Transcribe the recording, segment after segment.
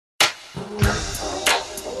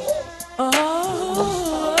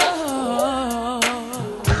Oh,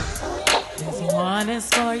 this one is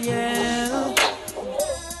for you.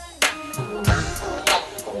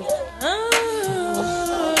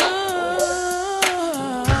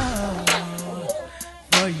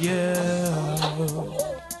 For you.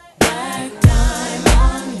 Black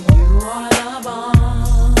diamond, you are the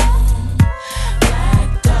bomb. Black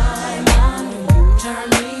diamond, you turn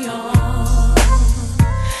me on.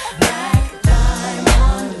 Black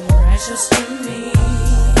diamond, precious to me.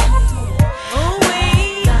 Oh,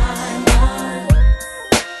 wait. Diamond.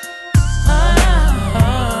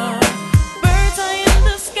 Birds are in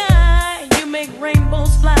the sky, you make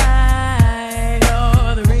rainbows fly.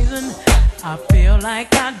 You're the reason I feel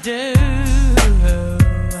like I do.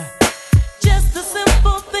 Just the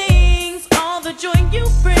simple things, all the joy you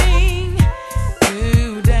bring.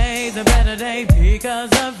 Today's a better day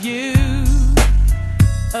because of you.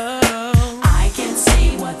 Oh, I can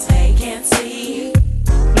see what they can't see.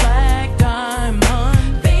 Black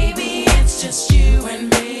diamond, baby, it's just you and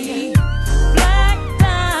me. Black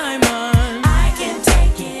diamond, I can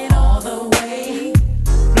take it all the way.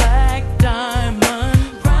 Black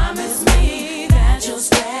diamond, promise me that you'll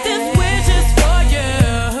stay. This wish is for you.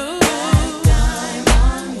 Black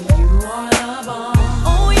diamond, you are the bomb.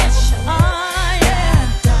 Oh yes, you are, yeah.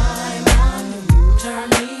 Black diamond, you turn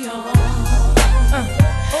me on.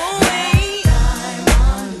 Oh wait,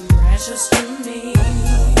 diamond, precious to me.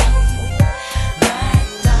 Black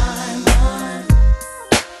diamond,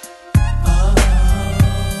 oh.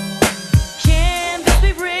 Can this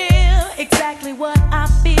be real? Exactly what I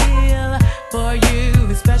feel for you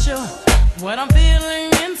is special. What I'm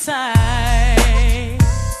feeling inside,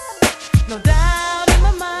 no doubt in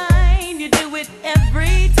my mind. You do it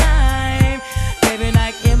every time, baby,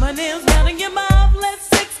 like M&M's melting your mouth. Let's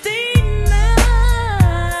 69.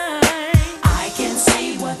 I can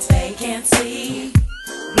see what they can't see.